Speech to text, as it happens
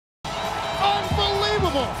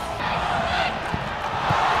unbelievable.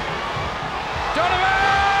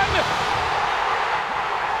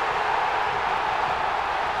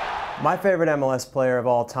 My favorite MLS player of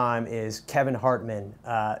all time is Kevin Hartman,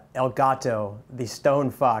 El Gato, the Stone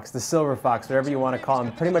Fox, the Silver Fox, whatever you want to call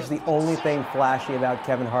him. Pretty much the only thing flashy about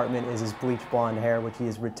Kevin Hartman is his bleach blonde hair, which he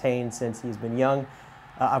has retained since he's been young.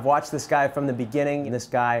 I've watched this guy from the beginning. This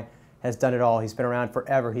guy has done it all. He's been around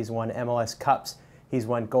forever. He's won MLS Cups. He's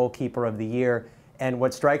won Goalkeeper of the Year. And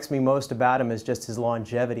what strikes me most about him is just his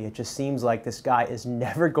longevity. It just seems like this guy is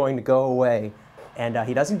never going to go away. And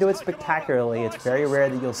he doesn't do it spectacularly. It's very rare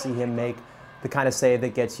that you'll see him make the kind of save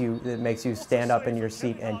that makes you stand up in your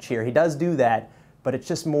seat and cheer. He does do that, but it's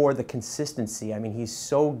just more the consistency. I mean, he's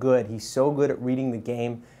so good. He's so good at reading the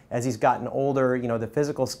game. As he's gotten older, you know, the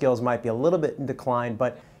physical skills might be a little bit in decline,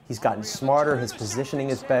 but he's gotten smarter. His positioning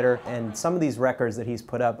is better. And some of these records that he's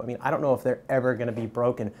put up, I mean, I don't know if they're ever going to be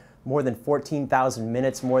broken. More than 14,000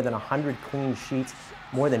 minutes, more than 100 clean sheets,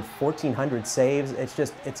 more than 1,400 saves.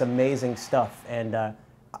 It's amazing stuff. And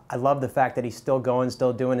I love the fact that he's still going,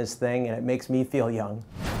 still doing his thing, and it makes me feel young.